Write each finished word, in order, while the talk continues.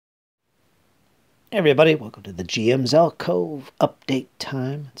Hey everybody, welcome to the GM's Alcove update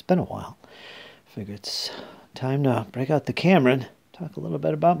time. It's been a while. Figure it's time to break out the camera and talk a little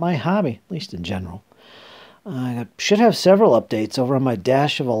bit about my hobby, at least in general. I should have several updates over on my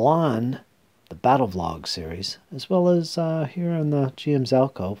Dash of Elan, the Battle Vlog series, as well as here on the GM's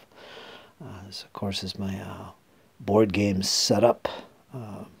Alcove. This, of course, is my board game setup.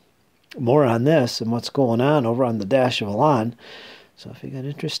 More on this and what's going on over on the Dash of Elan. So if you got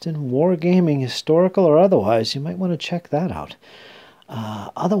interest in wargaming, historical or otherwise, you might want to check that out.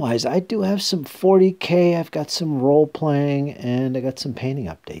 Otherwise, I do have some 40K, I've got some role-playing, and I got some painting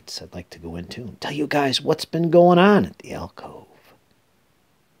updates I'd like to go into and tell you guys what's been going on at the Alcove.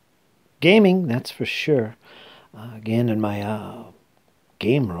 Gaming, that's for sure. Again, in my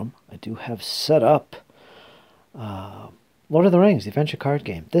game room, I do have set up Lord of the Rings, the adventure card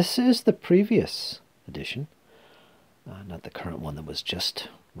game. This is the previous edition. Not the current one that was just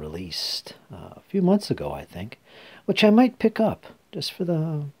released a few months ago, I think, which I might pick up just for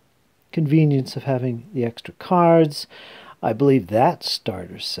the convenience of having the extra cards. I believe that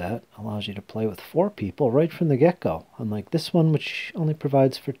starter set allows you to play with 4 people right from the get-go, unlike this one, which only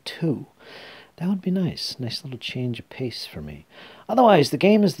provides for 2. That would be nice. Nice little change of pace for me. Otherwise, the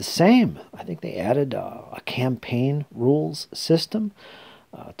game is the same. I think they added a campaign rules system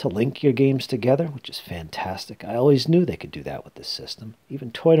to link your games together, which is fantastic. I always knew they could do that with this system.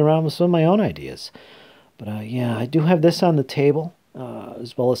 Even toyed around with some of my own ideas. But yeah, I do have this on the table,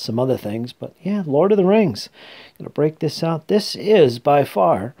 as well as some other things. But yeah, Lord of the Rings. Gonna break this out. This is by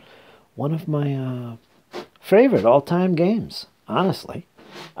far one of my favorite all-time games, honestly.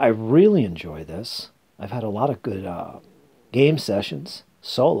 I really enjoy this. I've had a lot of good game sessions,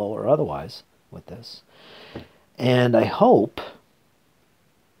 solo or otherwise, with this. And I hope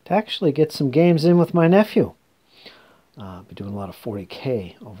to actually get some games in with my nephew. I'll be doing a lot of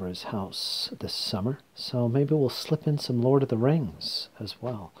 40K over his house this summer, so maybe we'll slip in some Lord of the Rings as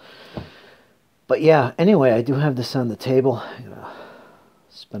well. But yeah, anyway, I do have this on the table. I'm gonna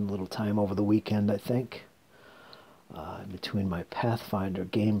spend a little time over the weekend, I think, in between my Pathfinder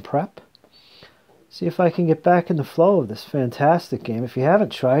game prep. See if I can get back in the flow of this fantastic game. If you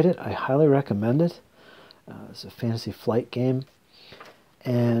haven't tried it, I highly recommend it. It's a fantasy flight game.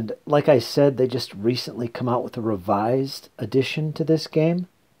 And like I said, they just recently come out with a revised edition to this game,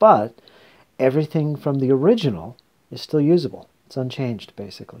 but everything from the original is still usable. It's unchanged,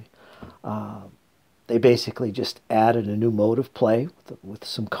 basically. They basically just added a new mode of play with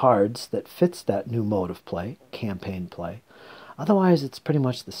some cards that fits that new mode of play, campaign play. Otherwise, it's pretty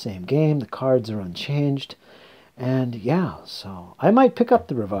much the same game. The cards are unchanged. And yeah, so I might pick up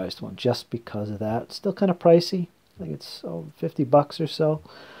the revised one just because of that. It's still kind of pricey. I think it's $50 or so,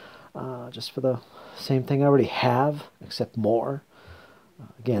 just for the same thing I already have, except more.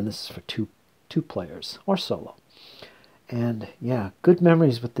 Again, this is for two players or solo. And yeah, good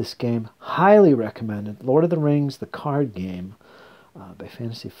memories with this game. Highly recommended. Lord of the Rings, the card game by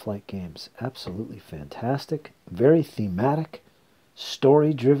Fantasy Flight Games. Absolutely fantastic. Very thematic,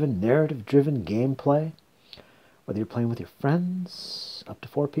 story-driven, narrative-driven gameplay. Whether you're playing with your friends, up to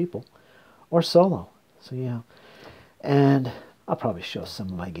 4 people, or solo. So yeah. And I'll probably show some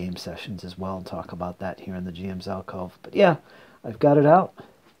of my game sessions as well and talk about that here in the GM's Alcove. But yeah, I've got it out.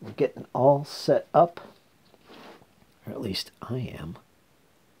 We're getting all set up, or at least I am,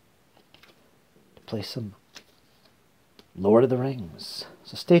 to play some Lord of the Rings.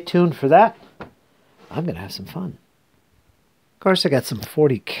 So stay tuned for that. I'm going to have some fun. Of course, I got some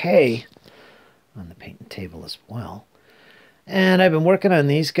 40K on the painting table as well. And I've been working on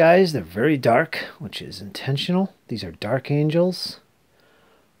these guys. They're very dark, which is intentional. These are Dark Angels,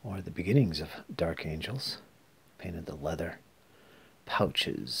 or the beginnings of Dark Angels. Painted the leather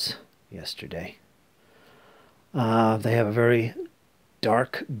pouches yesterday. They have a very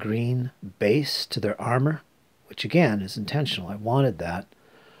dark green base to their armor, which again is intentional. I wanted that.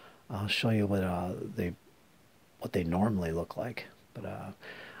 I'll show you what they normally look like. But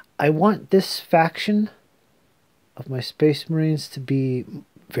I want this faction of my Space Marines to be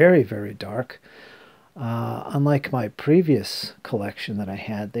very, very dark. Unlike my previous collection that I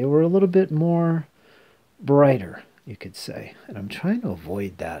had, they were a little bit more brighter, you could say. And I'm trying to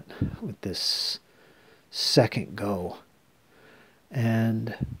avoid that with this second go.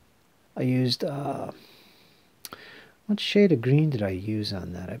 And I used, what shade of green did I use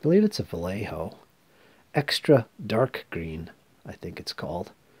on that? I believe it's a Vallejo. Extra dark green, I think it's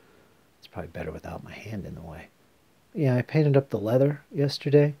called. It's probably better without my hand in the way. Yeah, I painted up the leather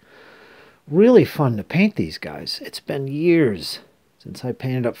yesterday. Really fun to paint these guys. It's been years since I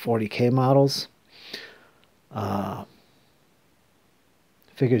painted up 40K models.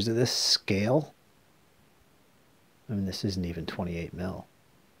 Figures of this scale I mean, this isn't even 28 mil.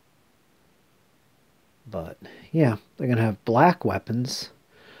 But yeah, they're going to have black weapons,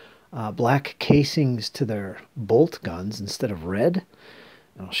 black casings to their bolt guns instead of red.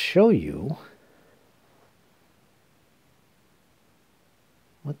 And I'll show you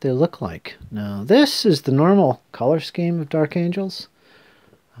what they look like. Now, this is the normal color scheme of Dark Angels.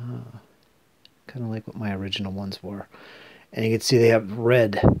 Kind of like what my original ones were. And you can see they have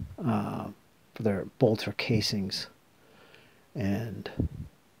red for their bolter casings. And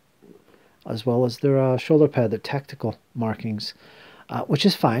as well as their shoulder pad, their tactical markings, which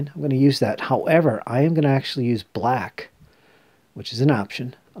is fine. I'm going to use that. However, I am going to actually use black, which is an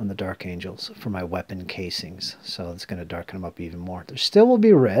option on the Dark Angels for my weapon casings. So it's going to darken them up even more. There still will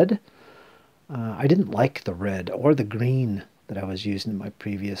be red. I didn't like the red or the green that I was using in my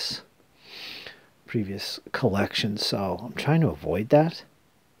previous collection, so I'm trying to avoid that.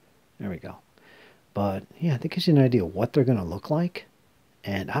 There we go. But yeah, that gives you an idea of what they're going to look like.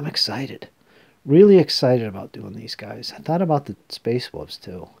 And I'm excited. Really excited about doing these guys. I thought about the Space Wolves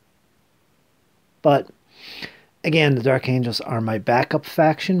too. But again, the Dark Angels are my backup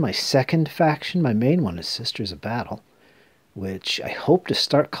faction, my second faction. My main one is Sisters of Battle, which I hope to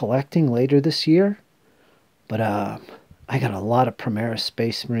start collecting later this year. But I got a lot of Primaris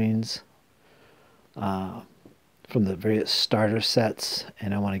Space Marines from the various starter sets,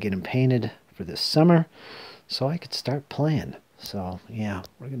 and I want to get them painted for this summer so I could start playing. So yeah,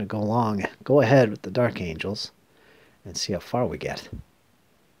 we're going to go ahead with the Dark Angels and see how far we get.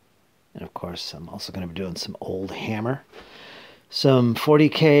 And of course, I'm also going to be doing some old Hammer, some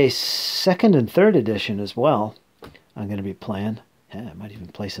 40K 2nd and 3rd edition as well. I'm going to be playing. Yeah, I might even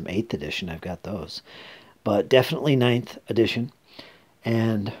play some 8th edition. I've got those. But definitely 9th edition.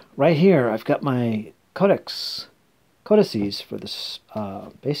 And right here, I've got my codices for this,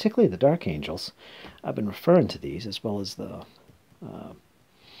 basically the Dark Angels. I've been referring to these as well as the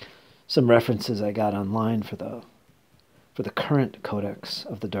some references I got online for the current codex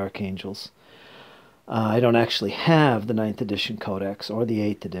of the Dark Angels. I don't actually have the 9th edition codex or the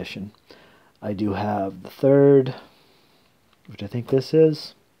 8th edition. I do have the 3rd, which I think this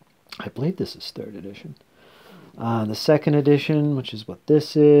is. I believe this is 3rd edition. The 2nd edition, which is what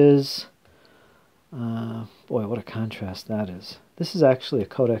this is. Boy, what a contrast that is. This is actually a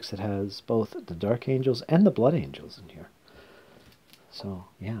codex that has both the Dark Angels and the Blood Angels in here. So,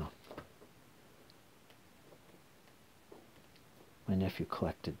 yeah. My nephew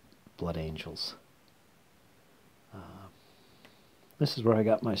collected Blood Angels. This is where I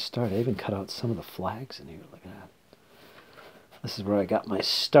got my start. I even cut out some of the flags in here. Look at that. This is where I got my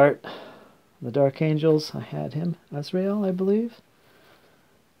start. The Dark Angels, I had him, Azrael, I believe.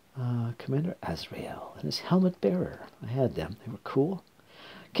 Commander Azrael and his helmet bearer. I had them. They were cool.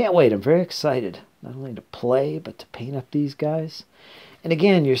 Can't wait. I'm very excited. Not only to play, but to paint up these guys. And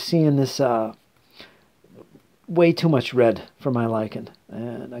again, you're seeing this way too much red for my liking.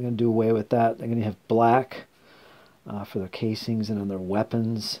 And I'm going to do away with that. They're going to have black for their casings and on their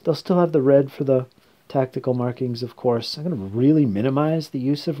weapons. They'll still have the red for the tactical markings, of course. I'm going to really minimize the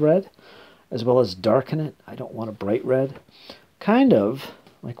use of red, as well as darken it. I don't want a bright red. Kind of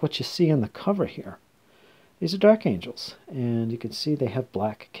like what you see on the cover here. These are Dark Angels, and you can see they have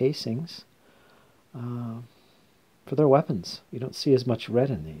black casings for their weapons. You don't see as much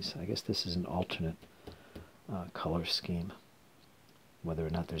red in these. I guess this is an alternate color scheme. Whether or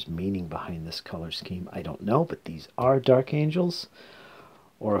not there's meaning behind this color scheme, I don't know, but these are Dark Angels,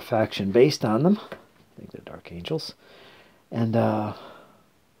 or a faction based on them. I think they're Dark Angels. And,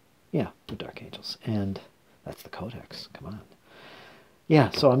 yeah, they're Dark Angels. And that's the Codex. Come on. Yeah,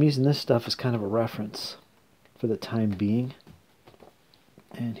 so I'm using this stuff as kind of a reference for the time being.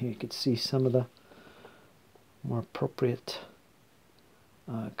 And here you can see some of the more appropriate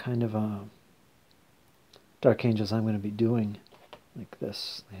kind of Dark Angels I'm going to be doing. Like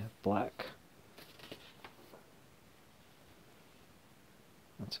this. They have black.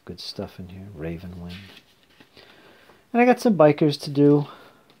 Lots of good stuff in here. Raven Wing. And I got some bikers to do.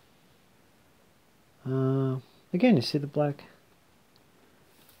 Again, you see the black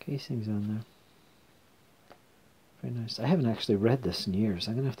casings on there. Very nice. I haven't actually read this in years.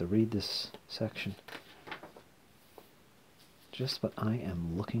 I'm going to have to read this section. Just what I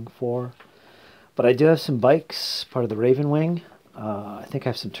am looking for. But I do have some bikes, part of the Raven Wing. I think I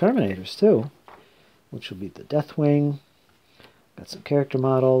have some Terminators too, which will be the Deathwing. Got some character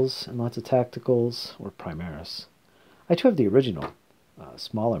models and lots of tacticals, or Primaris. I do have the original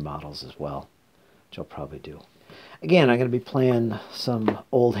smaller models as well, which I'll probably do. Again, I'm going to be playing some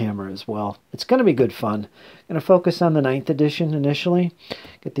Old Hammer as well. It's going to be good fun. I'm going to focus on the 9th edition initially.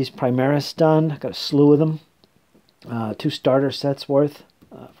 Get these Primaris done. Got a slew of them. 2 starter sets worth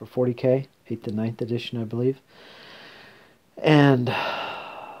for 40K, 8th and 9th edition, I believe. And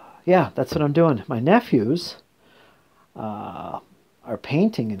yeah, that's what I'm doing. My nephews are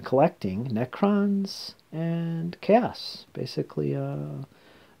painting and collecting Necrons and Chaos. Basically,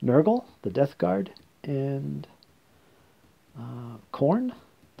 Nurgle, the Death Guard, and Khorne,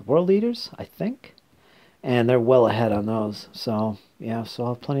 the World Eaters, I think. And they're well ahead on those. So, yeah, so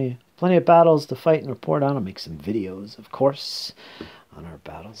I'll have plenty of battles to fight and report on. I'll make some videos, of course, on our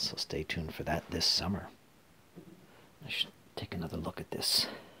battles. So stay tuned for that this summer. I should take another look at this.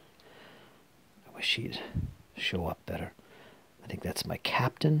 I wish he'd show up better. I think that's my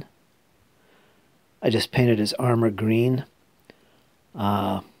captain. I just painted his armor green.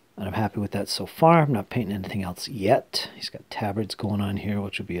 And I'm happy with that so far. I'm not painting anything else yet. He's got tabards going on here,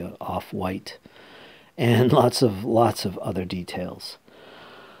 which will be a off-white. And lots of other details.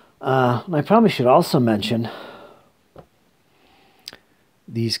 And I probably should also mention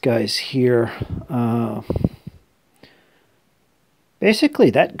these guys here. Basically,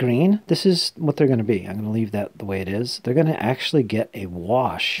 that green, this is what they're going to be. I'm going to leave that the way it is. They're going to actually get a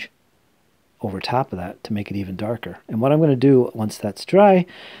wash over top of that to make it even darker. And what I'm going to do once that's dry,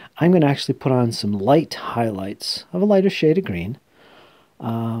 I'm going to actually put on some light highlights of a lighter shade of green,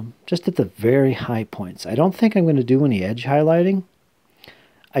 just at the very high points. I don't think I'm going to do any edge highlighting.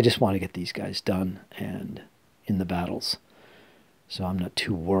 I just want to get these guys done and in the battles. So I'm not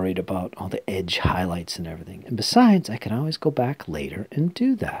too worried about all the edge highlights and everything. And besides, I can always go back later and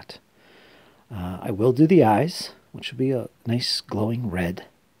do that. I will do the eyes, which will be a nice glowing red.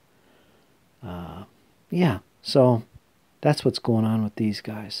 Yeah, so that's what's going on with these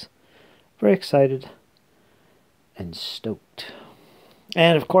guys. Very excited and stoked.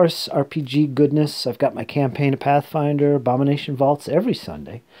 And of course, RPG goodness. I've got my campaign of Pathfinder, Abomination Vaults every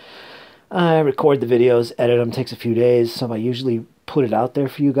Sunday. I record the videos, edit them, takes a few days, so I usually put it out there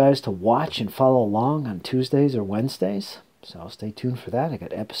for you guys to watch and follow along on Tuesdays or Wednesdays. So I'll stay tuned for that. I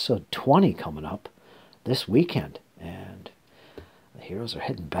got episode 20 coming up this weekend, and the heroes are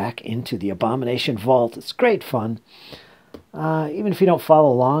heading back into the Abomination Vault. It's great fun. Even if you don't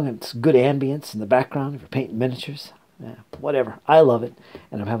follow along, it's good ambience in the background if you're painting miniatures. Yeah, whatever. I love it,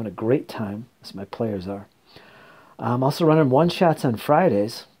 and I'm having a great time, as my players are. I'm also running one-shots on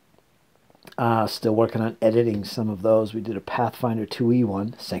Fridays. Still working on editing some of those. We did a Pathfinder 2e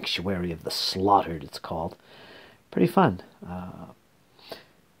one, Sanctuary of the Slaughtered, it's called. Pretty fun.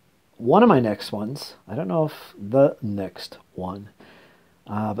 One of my next ones, I don't know if the next one,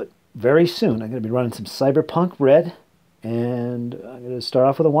 but very soon I'm going to be running some Cyberpunk RED, and I'm going to start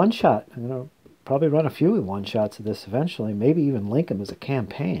off with a one-shot. I'm going to probably run a few one-shots of this eventually, maybe even link them as a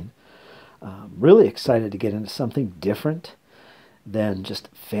campaign. Really excited to get into something different than just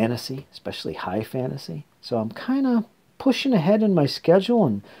fantasy, especially high fantasy. So I'm kind of pushing ahead in my schedule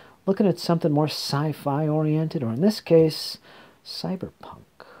and looking at something more sci-fi oriented, or in this case, cyberpunk.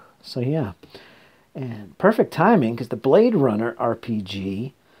 So yeah, and perfect timing because the Blade Runner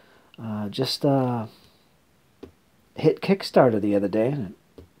RPG just hit Kickstarter the other day, and it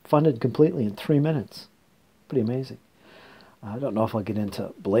funded completely in 3 minutes. Pretty amazing. I don't know if I'll get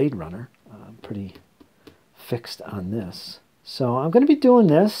into Blade Runner. I'm pretty fixed on this. So I'm going to be doing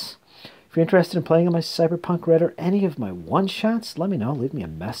this. If you're interested in playing on my Cyberpunk RED or any of my one-shots, let me know. Leave me a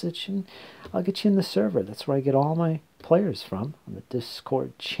message, and I'll get you in the server. That's where I get all my players from, on the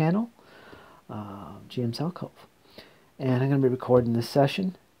Discord channel, GM's Alcove. And I'm going to be recording this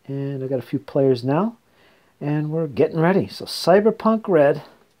session, and I've got a few players now, and we're getting ready. So Cyberpunk RED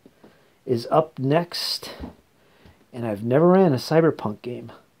is up next, and I've never ran a Cyberpunk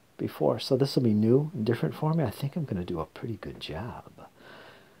game before, so this will be new and different for me. I think I'm going to do a pretty good job,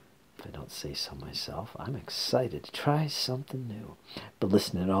 if I don't say so myself. I'm excited to try something new. But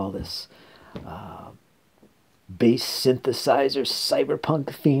listening to all this bass synthesizer cyberpunk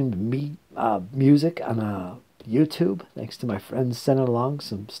themed music on YouTube, thanks to my friends sending along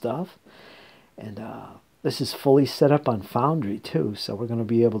some stuff. And this is fully set up on Foundry too, so we're going to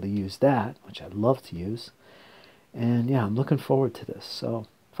be able to use that, which I'd love to use. And yeah, I'm looking forward to this. So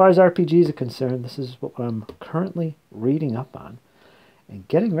as far as RPGs are concerned, this is what I'm currently reading up on and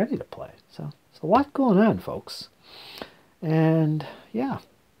getting ready to play. So there's a lot going on, folks. And yeah,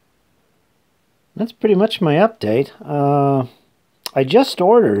 that's pretty much my update. I just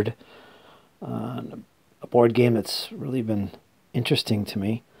ordered a board game that's really been interesting to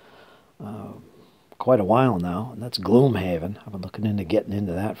me quite a while now, and that's Gloomhaven. I've been looking into getting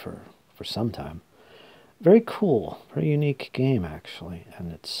into that for some time. Very cool, very unique game actually,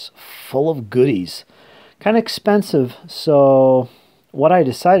 and it's full of goodies. Kind of expensive, so what I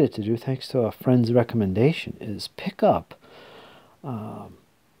decided to do, thanks to a friend's recommendation, is pick up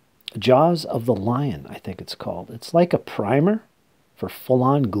Jaws of the Lion, I think it's called. It's like a primer for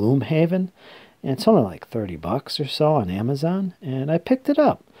full-on Gloomhaven, and it's only like $30 or so on Amazon, and I picked it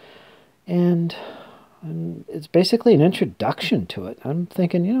up. And it's basically an introduction to it. I'm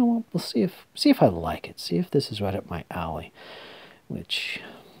thinking, you know what, we'll see if I like it, see if this is right up my alley, which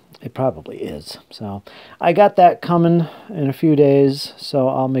it probably is. So I got that coming in a few days, so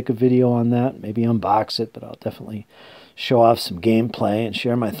I'll make a video on that, maybe unbox it, but I'll definitely show off some gameplay and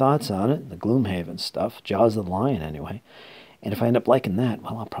share my thoughts on it, the Gloomhaven stuff, Jaws of the Lion anyway. And if I end up liking that,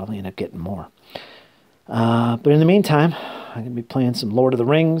 well, I'll probably end up getting more. But in the meantime, I'm going to be playing some Lord of the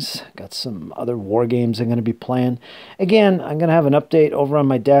Rings. Got some other war games I'm going to be playing. Again, I'm going to have an update over on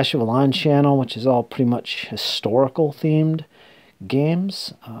my Dash of Elan channel, which is all pretty much historical themed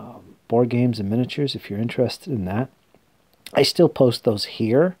games, board games and miniatures, if you're interested in that. I still post those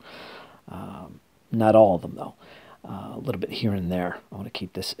here. Not all of them, though. A little bit here and there. I want to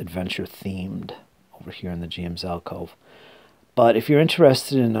keep this adventure themed over here in the GM's Alcove. But if you're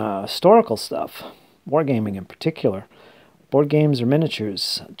interested in historical stuff, wargaming in particular, board games or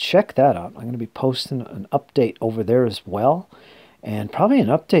miniatures, check that out. I'm going to be posting an update over there as well, and probably an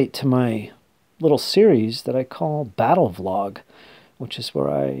update to my little series that I call Battle Vlog, which is where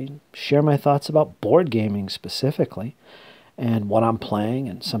I share my thoughts about board gaming specifically and what I'm playing,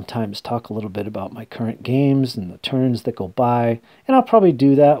 and sometimes talk a little bit about my current games and the turns that go by. And I'll probably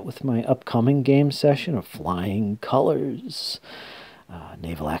do that with my upcoming game session of Flying Colors,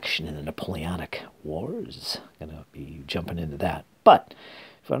 naval action in the Napoleonic Wars. Gonna be jumping into that. But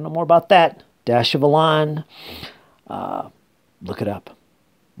if you want to know more about that, Dash of Elan, look it up.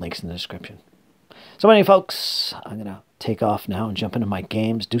 Links in the description. So anyway, folks, I'm gonna take off now and jump into my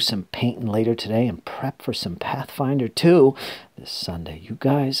games, do some painting later today, and prep for some Pathfinder 2 this Sunday. You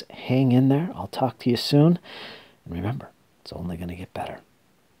guys hang in there. I'll talk to you soon. And remember, it's only going to get better.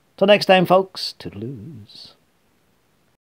 Till next time, folks, toodaloos.